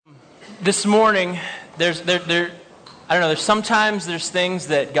This morning, I don't know, sometimes there's things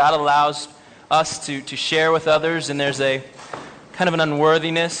that God allows us to share with others, and there's a kind of an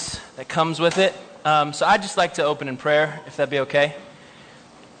unworthiness that comes with it. So I'd just like to open in prayer, if that'd be okay.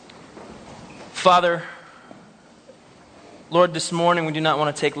 Father, Lord, this morning we do not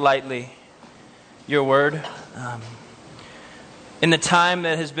want to take lightly your word. In the time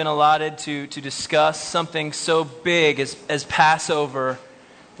that has been allotted to discuss something so big as Passover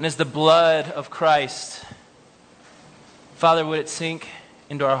and as the blood of Christ, Father, would it sink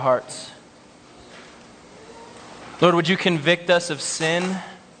into our hearts? Lord, would you convict us of sin?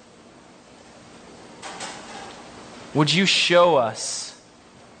 Would you show us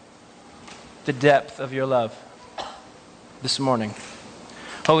the depth of your love this morning?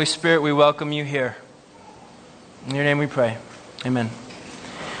 Holy Spirit, we welcome you here. In your name we pray. Amen.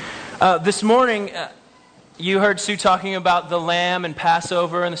 This morning, you heard Sue talking about the lamb and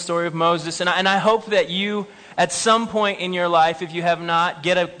Passover and the story of Moses, and I hope that you, at some point in your life, if you have not,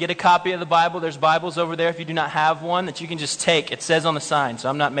 get a copy of the Bible. There's Bibles over there if you do not have one that you can just take. It says on the sign, so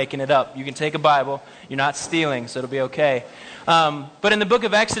I'm not making it up. You can take a Bible. You're not stealing, so it'll be okay. But in the book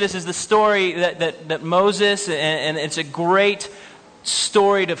of Exodus is the story that Moses, and it's a great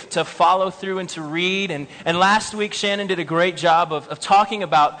story to follow through and to read. And last week, Shannon did a great job of talking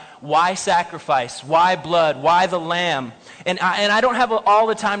about why sacrifice, why blood, why the lamb. And I don't have all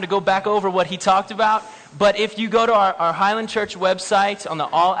the time to go back over what he talked about, but if you go to our Highland Church website on the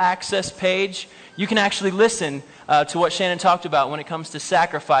All Access page, you can actually listen to what Shannon talked about when it comes to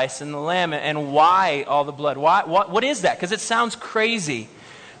sacrifice and the lamb and why all the blood. What is that? Because it sounds crazy.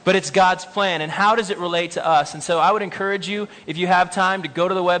 But it's God's plan, and how does it relate to us? And so I would encourage you, if you have time, to go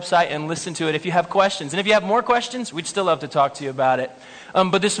to the website and listen to it. If you have questions, and if you have more questions, we'd still love to talk to you about it.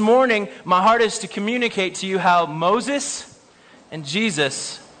 But this morning, my heart is to communicate to you how Moses and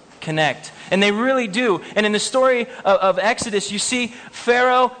Jesus connect. And they really do. And in the story of Exodus, you see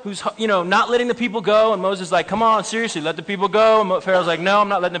Pharaoh who's not letting the people go, and Moses is like, come on, seriously, let the people go. And Pharaoh's like, no, I'm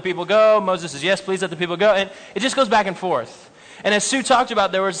not letting the people go. Moses says, yes, please let the people go. And it just goes back and forth. And as Sue talked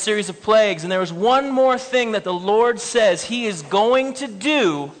about, there was a series of plagues, and there was one more thing that the Lord says he is going to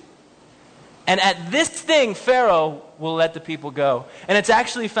do, and at this thing, Pharaoh will let the people go. And it's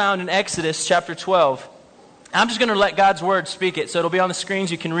actually found in Exodus chapter 12. I'm just going to let God's word speak it, so it'll be on the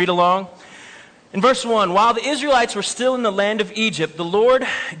screens. You can read along. In verse 1, while the Israelites were still in the land of Egypt, the Lord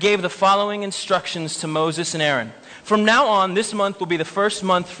gave the following instructions to Moses and Aaron. From now on, this month will be the first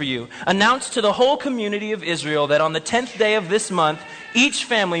month for you. Announce to the whole community of Israel that on the 10th day of this month, each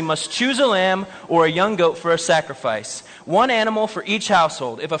family must choose a lamb or a young goat for a sacrifice. One animal for each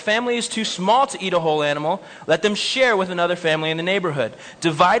household. If a family is too small to eat a whole animal, let them share with another family in the neighborhood.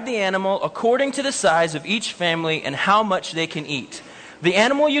 Divide the animal according to the size of each family and how much they can eat. The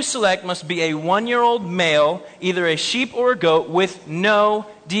animal you select must be a 1-year-old male, either a sheep or a goat, with no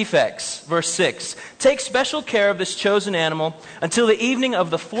defects. Verse 6, take special care of this chosen animal until the evening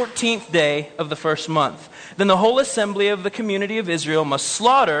of the 14th day of the first month. Then the whole assembly of the community of Israel must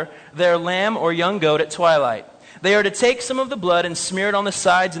slaughter their lamb or young goat at twilight. They are to take some of the blood and smear it on the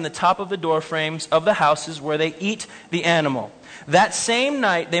sides and the top of the door frames of the houses where they eat the animal. That same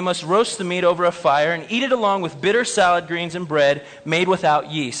night they must roast the meat over a fire and eat it along with bitter salad greens and bread made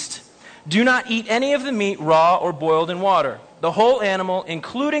without yeast. Do not eat any of the meat raw or boiled in water. The whole animal,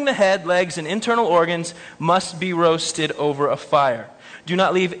 including the head, legs, and internal organs, must be roasted over a fire. Do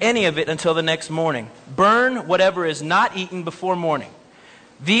not leave any of it until the next morning. Burn whatever is not eaten before morning.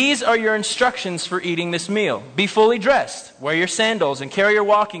 These are your instructions for eating this meal. Be fully dressed, wear your sandals, and carry your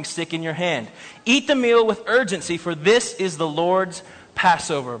walking stick in your hand. Eat the meal with urgency, for this is the Lord's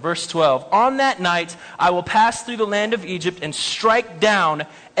Passover. Verse 12, on that night I will pass through the land of Egypt and strike down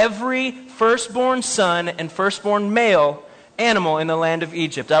every firstborn son and firstborn male animal in the land of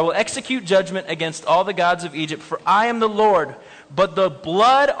Egypt. I will execute judgment against all the gods of Egypt, for I am the Lord. But the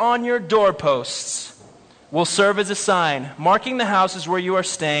blood on your doorposts will serve as a sign, marking the houses where you are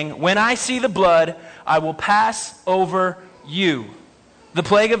staying. When I see the blood, I will pass over you. The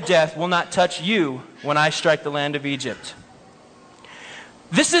plague of death will not touch you when I strike the land of Egypt.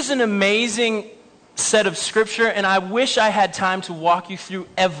 This is an amazing set of scripture, and I wish I had time to walk you through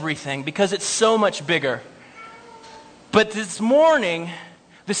everything because it's so much bigger. But this morning,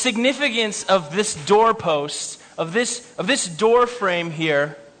 the significance of this doorpost, of this door frame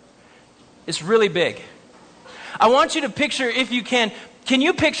here, is really big. I want you to picture, if you can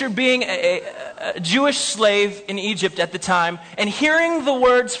you picture being a Jewish slave in Egypt at the time and hearing the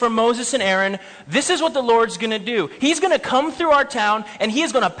words from Moses and Aaron, this is what the Lord's going to do. He's going to come through our town and he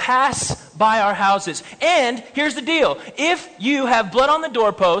is going to pass by our houses. And here's the deal. If you have blood on the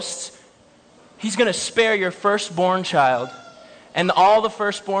doorposts, he's going to spare your firstborn child and all the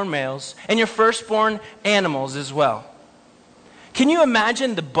firstborn males and your firstborn animals as well. Can you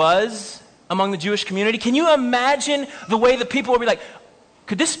imagine the buzz among the Jewish community? Can you imagine the way the people will be like,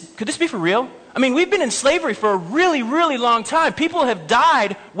 could this be for real? I mean, we've been in slavery for a really, really long time. People have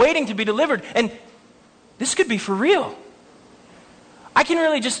died waiting to be delivered, and this could be for real. I can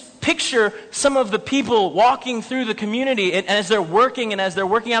really just picture some of the people walking through the community and as they're working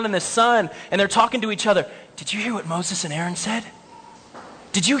out in the sun and they're talking to each other. Did you hear what Moses and Aaron said?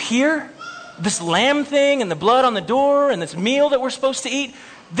 Did you hear this lamb thing and the blood on the door and this meal that we're supposed to eat?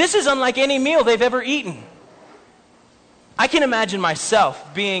 This is unlike any meal they've ever eaten. I can imagine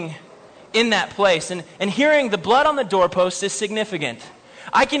myself being in that place and hearing the blood on the doorpost is significant.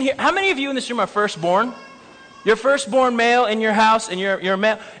 I can hear, how many of you in this room are firstborn? Your firstborn male in your house, and you're a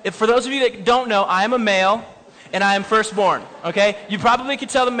male. For those of you that don't know, I am a male, and I am firstborn, okay? You probably could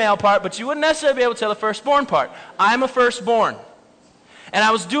tell the male part, but you wouldn't necessarily be able to tell the firstborn part. I'm a firstborn. And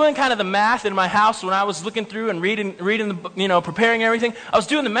I was doing kind of the math in my house when I was looking through and reading the, preparing everything. I was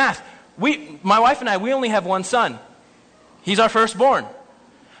doing the math. My wife and I, we only have one son. He's our firstborn.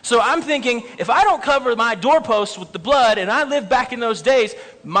 So I'm thinking, if I don't cover my doorposts with the blood, and I live back in those days,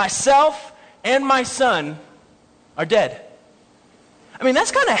 myself and my son are dead. I mean,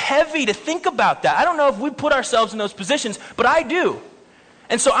 that's kind of heavy to think about that. I don't know if we put ourselves in those positions, but I do.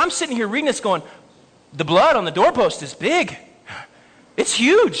 And so I'm sitting here reading this going, the blood on the doorpost is big. It's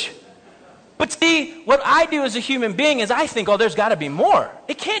huge. But see, what I do as a human being is I think, there's got to be more.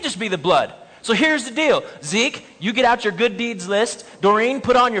 It can't just be the blood. So here's the deal. Zeke, you get out your good deeds list. Doreen,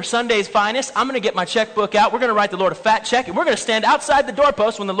 put on your Sunday's finest. I'm going to get my checkbook out. We're going to write the Lord a fat check, and we're going to stand outside the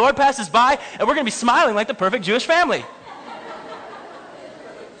doorpost when the Lord passes by, and we're going to be smiling like the perfect Jewish family.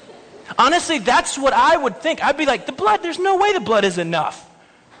 Honestly, that's what I would think. I'd be like, the blood, there's no way the blood is enough.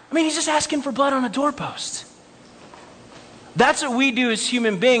 I mean, he's just asking for blood on a doorpost. That's what we do as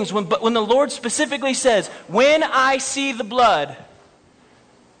human beings. But when the Lord specifically says, when I see the blood,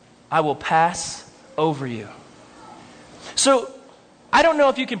 I will pass over you. So, I don't know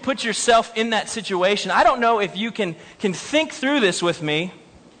if you can put yourself in that situation. I don't know if you can think through this with me.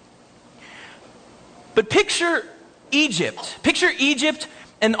 But picture Egypt. Picture Egypt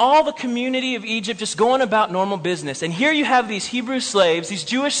and all the community of Egypt just going about normal business. And here you have these Hebrew slaves, these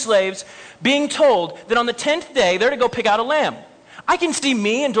Jewish slaves, being told that on the 10th day, they're to go pick out a lamb. I can see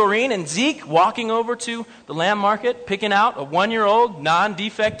me and Doreen and Zeke walking over to the lamb market, picking out a 1-year-old,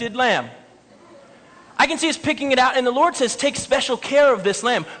 non-defected lamb. I can see us picking it out, and the Lord says, take special care of this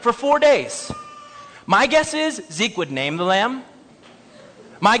lamb for 4 days. My guess is Zeke would name the lamb.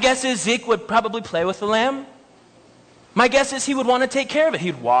 My guess is Zeke would probably play with the lamb. My guess is he would want to take care of it.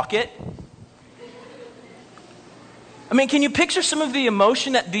 He'd walk it. I mean, can you picture some of the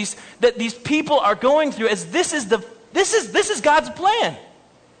emotion that these people are going through as this is God's plan?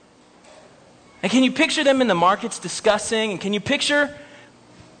 And can you picture them in the markets discussing? And can you picture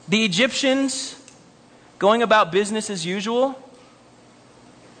the Egyptians going about business as usual?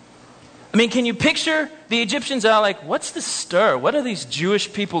 I mean, can you picture the Egyptians are like, what's the stir? What are these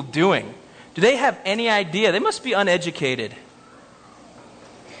Jewish people doing? Do they have any idea? They must be uneducated.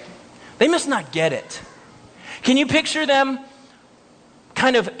 They must not get it. Can you picture them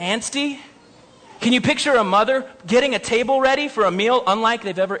kind of antsy? Can you picture a mother getting a table ready for a meal unlike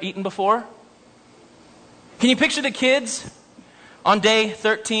they've ever eaten before? Can you picture the kids on day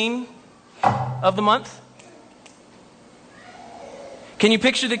 13 of the month? Can you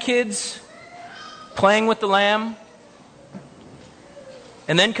picture the kids playing with the lamb?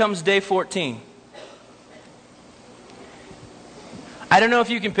 And then comes day 14. I don't know if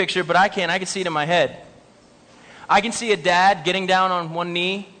you can picture it, but I can. I can see it in my head. I can see a dad getting down on one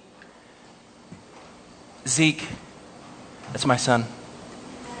knee. Zeke, that's my son.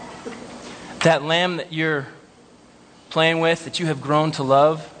 That lamb that you're playing with, that you have grown to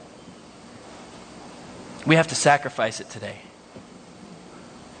love, we have to sacrifice it today.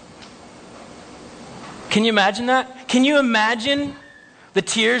 Can you imagine that? Can you imagine the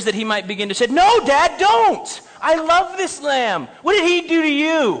tears that he might begin to shed? No, Dad, don't! I love this lamb. What did he do to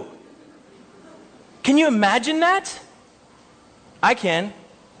you? Can you imagine that? I can.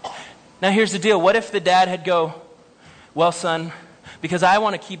 Now here's the deal. What if the dad had go, well, son, because I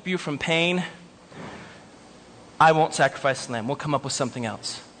want to keep you from pain, I won't sacrifice the lamb. We'll come up with something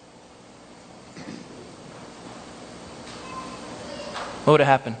else. What would have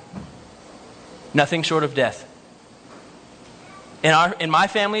happened? Nothing short of death. In my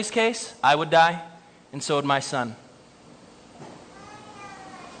family's case, I would die, and so would my son.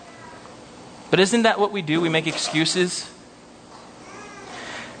 But isn't that what we do? We make excuses.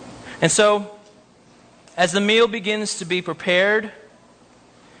 And so, As the meal begins to be prepared,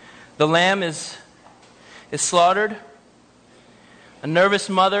 the lamb is slaughtered. A nervous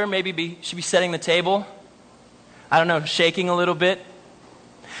mother should be setting the table. I don't know, shaking a little bit.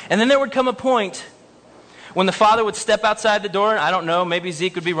 And then there would come a point when the father would step outside the door, and I don't know, maybe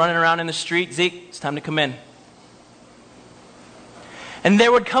Zeke would be running around in the street. Zeke, it's time to come in. And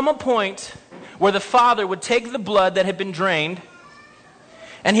there would come a point where the father would take the blood that had been drained,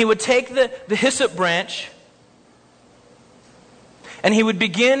 and he would take the hyssop branch, and he would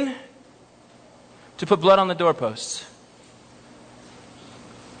begin to put blood on the doorposts.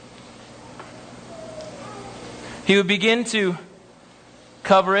 He would begin to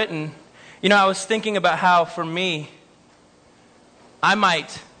cover it. And, I was thinking about how, for me, I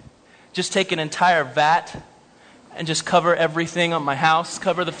might just take an entire vat and just cover everything on my house,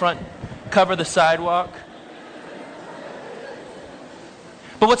 cover the front, cover the sidewalk.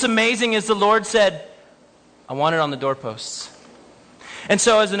 But what's amazing is the Lord said, I want it on the doorposts. And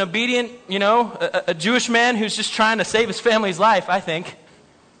so as an obedient, a Jewish man who's just trying to save his family's life, I think,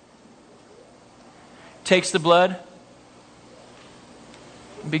 takes the blood,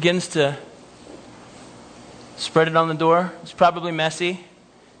 begins to spread it on the door. It's probably messy.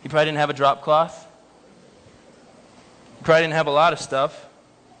 He probably didn't have a drop cloth. He probably didn't have a lot of stuff.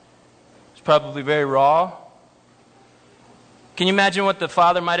 It's probably very raw. Can you imagine what the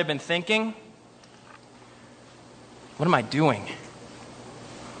father might have been thinking? What am I doing?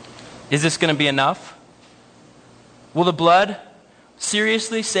 Is this going to be enough? Will the blood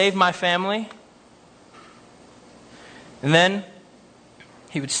seriously save my family? And then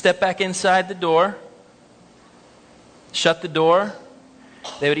he would step back inside the door, shut the door.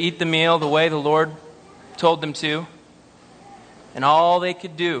 They would eat the meal the way the Lord told them to. And all they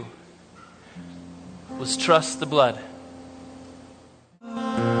could do was trust the blood.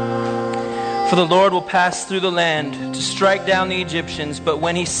 For the Lord will pass through the land to strike down the Egyptians, but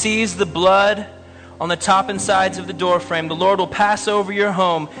when he sees the blood on the top and sides of the doorframe, the Lord will pass over your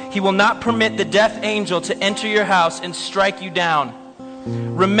home. He will not permit the death angel to enter your house and strike you down.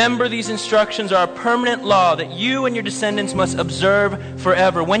 Remember, these instructions are a permanent law that you and your descendants must observe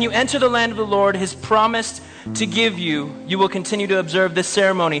forever. When you enter the land of the Lord, his promised to give you, you will continue to observe this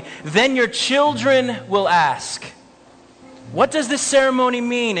ceremony. Then your children will ask, what does this ceremony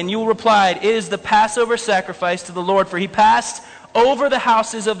mean? And you will reply, it is the Passover sacrifice to the Lord, for he passed over the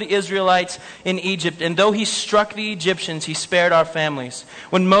houses of the Israelites in Egypt, and though he struck the Egyptians, he spared our families.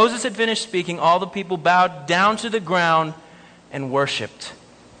 When Moses had finished speaking, all the people bowed down to the ground and worshipped.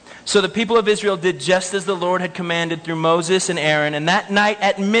 So the people of Israel did just as the Lord had commanded through Moses and Aaron, and that night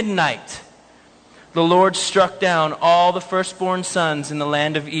at midnight, the Lord struck down all the firstborn sons in the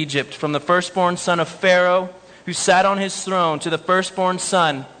land of Egypt, from the firstborn son of Pharaoh, who sat on his throne, to the firstborn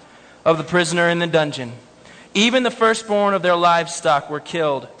son of the prisoner in the dungeon. Even the firstborn of their livestock were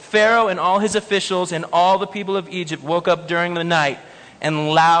killed. Pharaoh and all his officials and all the people of Egypt woke up during the night, and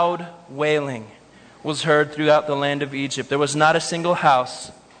loud wailing was heard throughout the land of Egypt. There was not a single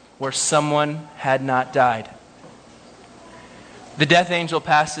house where someone had not died. The death angel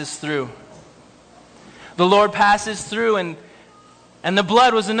passes through. The Lord passes through, and the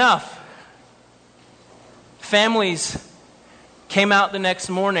blood was enough. Families came out the next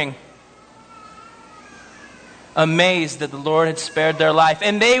morning amazed that the Lord had spared their life,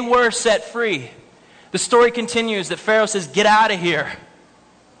 and they were set free. The story continues that Pharaoh says, get out of here.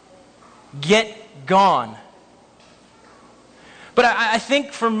 Get gone. But I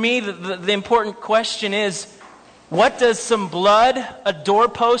think for me, the important question is, what does some blood, a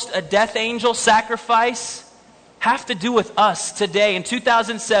doorpost, a death angel sacrifice have to do with us today in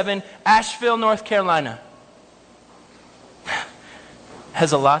 2007, Asheville, North Carolina?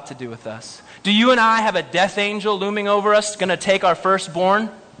 Has a lot to do with us. Do you and I have a death angel looming over us going to take our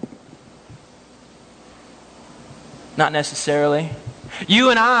firstborn? Not necessarily. You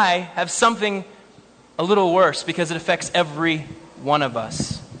and I have something a little worse because it affects every one of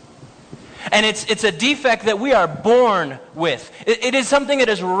us. And it's a defect that we are born with. It is something that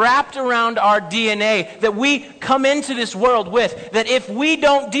is wrapped around our DNA that we come into this world with, that if we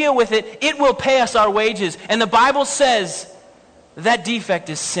don't deal with it, it will pay us our wages. And the Bible says that defect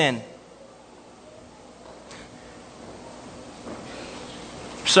is sin.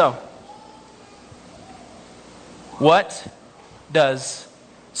 So, what does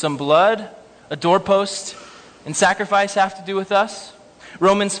some blood, a doorpost, and sacrifice have to do with us?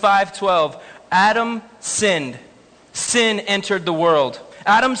 Romans 5:12, Adam sinned. Sin entered the world.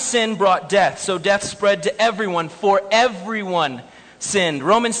 Adam's sin brought death, so death spread to everyone, for everyone sinned.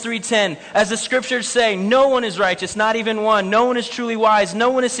 Romans 3:10, as the scriptures say, no one is righteous, not even one. No one is truly wise.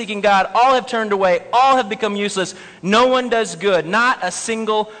 No one is seeking God. All have turned away. All have become useless. No one does good, not a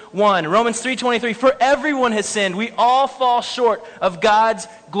single one. Romans 3:23, for everyone has sinned. We all fall short of God's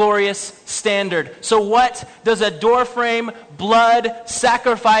glorious standard. So what does a doorframe, blood,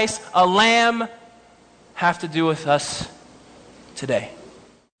 sacrifice, a lamb have to do with us today?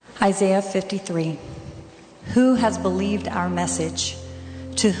 Isaiah 53. Who has believed our message?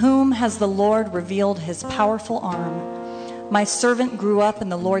 To whom has the Lord revealed his powerful arm? My servant grew up in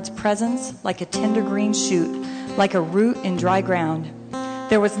the Lord's presence like a tender green shoot, like a root in dry ground.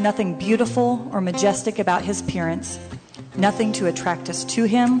 There was nothing beautiful or majestic about his appearance, nothing to attract us to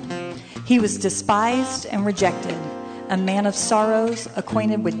him. He was despised and rejected, a man of sorrows,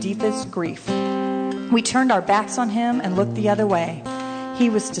 acquainted with deepest grief. We turned our backs on him and looked the other way. He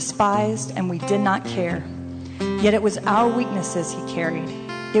was despised and we did not care. Yet it was our weaknesses he carried.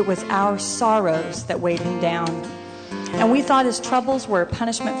 It was our sorrows that weighed him down. And we thought his troubles were a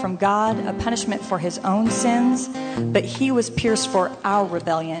punishment from God, a punishment for his own sins. But he was pierced for our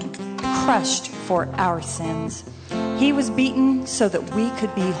rebellion, crushed for our sins. He was beaten so that we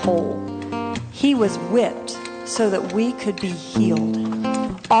could be whole. He was whipped so that we could be healed.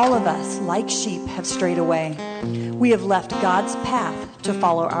 All of us, like sheep, have strayed away. We have left God's path to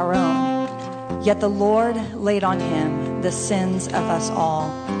follow our own. Yet the Lord laid on him the sins of us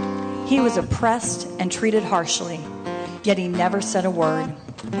all. He was oppressed and treated harshly, yet he never said a word.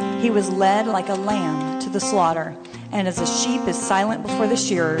 He was led like a lamb to the slaughter, and as a sheep is silent before the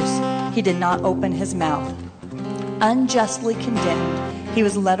shearers, he did not open his mouth. Unjustly condemned, he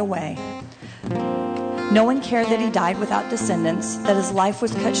was led away. No one cared that he died without descendants, that his life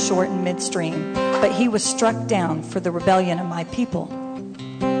was cut short in midstream, but he was struck down for the rebellion of my people.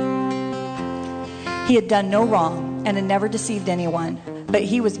 He had done no wrong and had never deceived anyone, but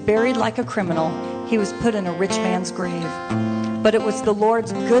he was buried like a criminal. He was put in a rich man's grave. But it was the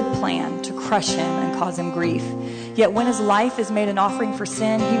Lord's good plan to crush him and cause him grief. Yet when his life is made an offering for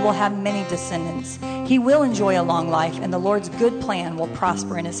sin, he will have many descendants. He will enjoy a long life, and the Lord's good plan will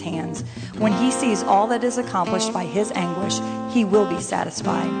prosper in his hands. When he sees all that is accomplished by his anguish, he will be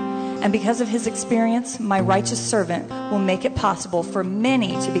satisfied. And because of his experience, my righteous servant will make it possible for many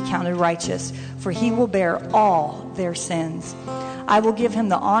to be counted righteous, for he will bear all their sins. I will give him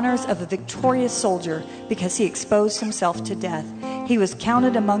the honors of a victorious soldier because he exposed himself to death. He was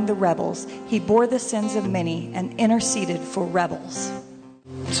counted among the rebels. He bore the sins of many and interceded for rebels.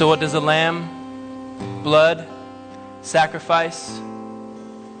 So what does a lamb, blood, sacrifice,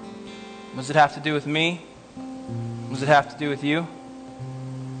 what does it have to do with me? What does it have to do with you?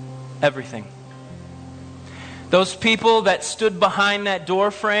 Everything. Those people that stood behind that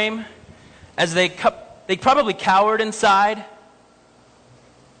door frame, as they probably cowered inside.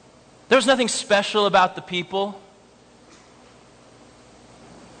 There was nothing special about the people.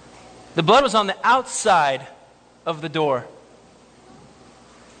 The blood was on the outside of the door.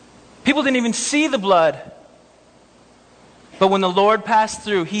 People didn't even see the blood. But when the Lord passed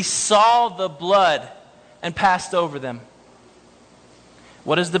through, he saw the blood and passed over them.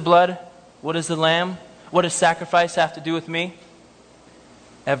 What is the blood? What is the lamb? What does sacrifice have to do with me?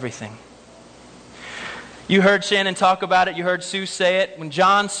 Everything. You heard Shannon talk about it. You heard Sue say it. When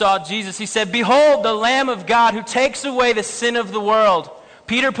John saw Jesus, he said, "Behold, the Lamb of God who takes away the sin of the world."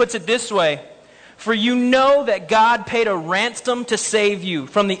 Peter puts it this way, "For you know that God paid a ransom to save you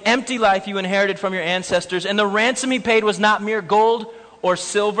from the empty life you inherited from your ancestors. And the ransom he paid was not mere gold or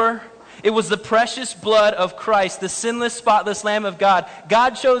silver. It was the precious blood of Christ, the sinless, spotless Lamb of God.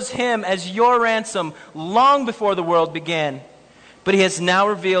 God chose him as your ransom long before the world began. But he has now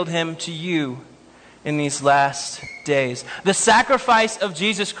revealed him to you in these last days." The sacrifice of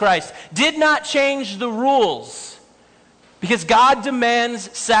Jesus Christ did not change the rules, because God demands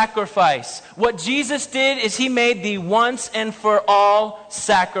sacrifice. What Jesus did is he made the once and for all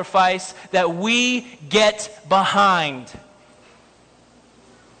sacrifice that we get behind.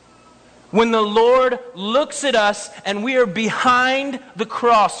 When the Lord looks at us and we are behind the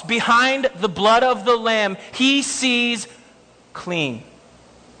cross, behind the blood of the Lamb, he sees clean.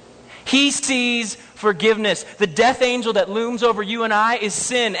 He sees forgiveness. The death angel that looms over you and I is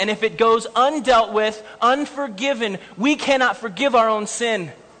sin. And if it goes undealt with, unforgiven, we cannot forgive our own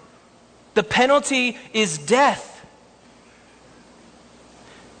sin. The penalty is death.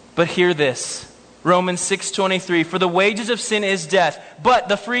 But hear this. Romans 6:23, "For the wages of sin is death, but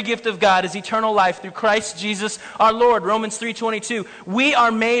the free gift of God is eternal life through Christ Jesus our Lord." Romans 3:22, "We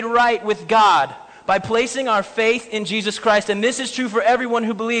are made right with God by placing our faith in Jesus Christ. And this is true for everyone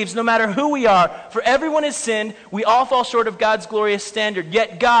who believes, no matter who we are. For everyone has sinned. We all fall short of God's glorious standard.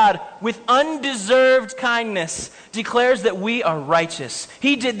 Yet God, with undeserved kindness, declares that we are righteous.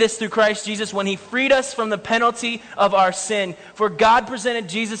 He did this through Christ Jesus when he freed us from the penalty of our sin. For God presented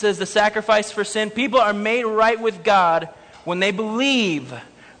Jesus as the sacrifice for sin. People are made right with God when they believe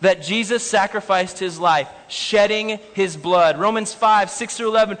that Jesus sacrificed his life, shedding his blood. Romans 5, 6 through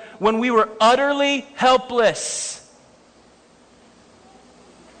 11, when we were utterly helpless,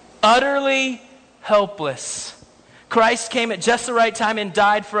 Christ came at just the right time and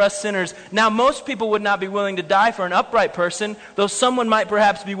died for us sinners. Now, most people would not be willing to die for an upright person, though someone might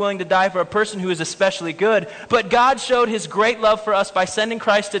perhaps be willing to die for a person who is especially good. But God showed his great love for us by sending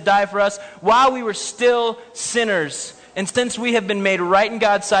Christ to die for us while we were still sinners. And since we have been made right in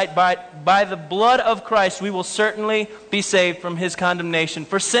God's sight by the blood of Christ, we will certainly be saved from his condemnation.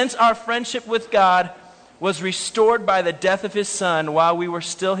 For since our friendship with God was restored by the death of his Son while we were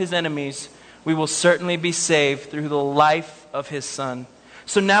still his enemies, we will certainly be saved through the life of his Son.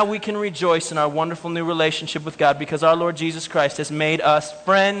 So now we can rejoice in our wonderful new relationship with God because our Lord Jesus Christ has made us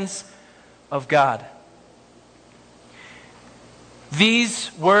friends of God. These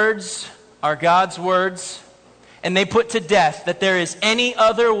words are God's words. And they put to death that there is any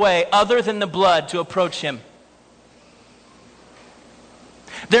other way other than the blood to approach him.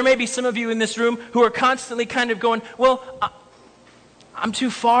 There may be some of you in this room who are constantly kind of going, well, I'm too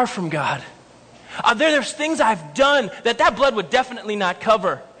far from God. There's things I've done that blood would definitely not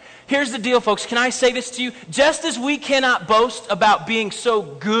cover. Here's the deal, folks. Can I say this to you? Just as we cannot boast about being so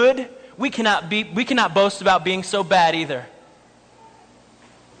good, we cannot boast about being so bad either.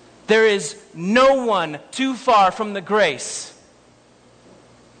 There is no one too far from the grace.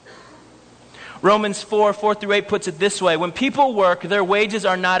 Romans 4, 4 through 8 puts it this way. When people work, their wages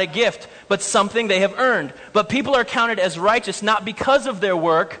are not a gift, but something they have earned. But people are counted as righteous not because of their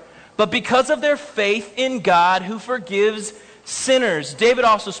work, but because of their faith in God who forgives sinners. David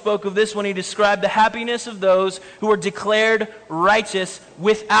also spoke of this when he described the happiness of those who are declared righteous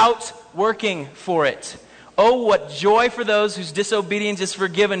without working for it. Oh, what joy for those whose disobedience is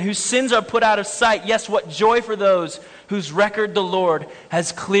forgiven, whose sins are put out of sight. Yes, what joy for those whose record the Lord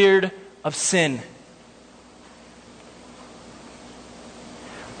has cleared of sin.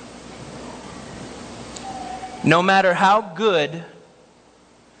 No matter how good,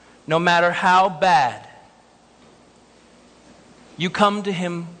 no matter how bad, you come to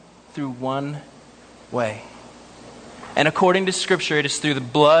him through one way. And according to Scripture, it is through the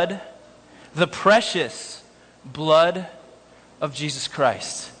blood, the precious blood of Jesus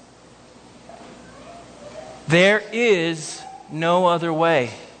Christ. There is no other way.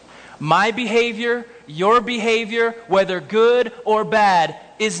 My behavior, your behavior, whether good or bad,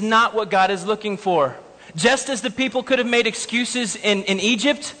 is not what God is looking for. Just as the people could have made excuses in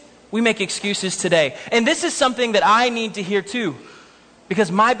Egypt, we make excuses today. And this is something that I need to hear too.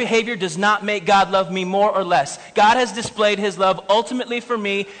 Because my behavior does not make God love me more or less. God has displayed his love ultimately for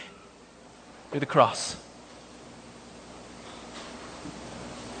me through the cross.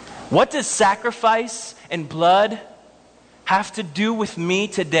 What does sacrifice and blood have to do with me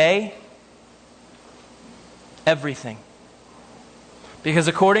today? Everything. Because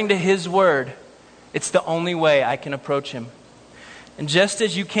according to his word, it's the only way I can approach him. And just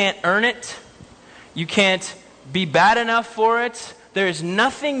as you can't earn it, you can't be bad enough for it, there is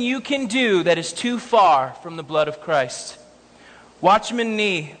nothing you can do that is too far from the blood of Christ. Watchman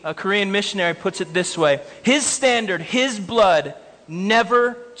Nee, a Korean missionary, puts it this way. His standard, his blood,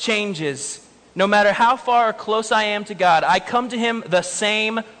 never changes. No matter how far or close I am to God, I come to him the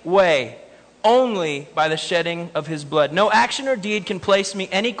same way, only by the shedding of his blood. No action or deed can place me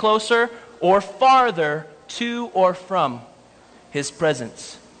any closer or farther to or from his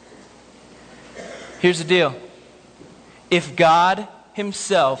presence. Here's the deal. If God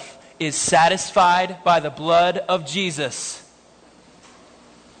himself is satisfied by the blood of Jesus,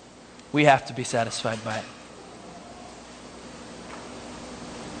 we have to be satisfied by it.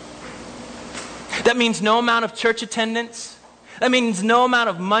 That means no amount of church attendance. That means no amount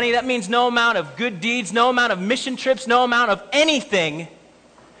of money. That means no amount of good deeds, no amount of mission trips, no amount of anything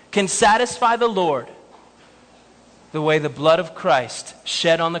can satisfy the Lord the way the blood of Christ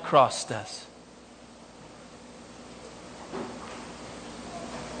shed on the cross does.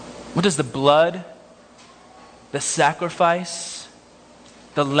 What does the blood, the sacrifice,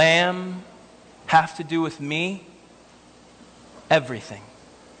 the lamb have to do with me? Everything.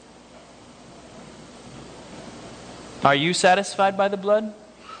 Are you satisfied by the blood?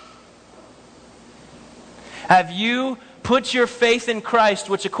 Have you put your faith in Christ,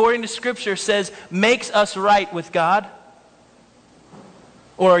 which according to Scripture says makes us right with God?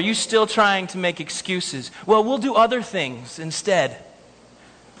 Or are you still trying to make excuses? Well, we'll do other things instead.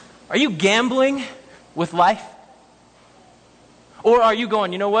 Are you gambling with life? Or are you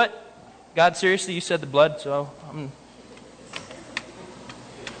going, you know what? God, seriously, you said the blood, so I'm...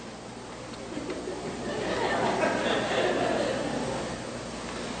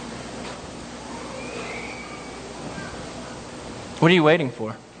 What are you waiting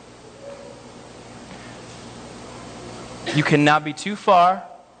for? You cannot be too far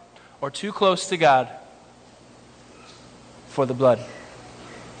or too close to God for the blood.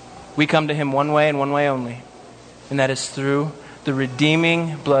 We come to Him one way and one way only, and that is through the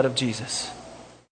redeeming blood of Jesus.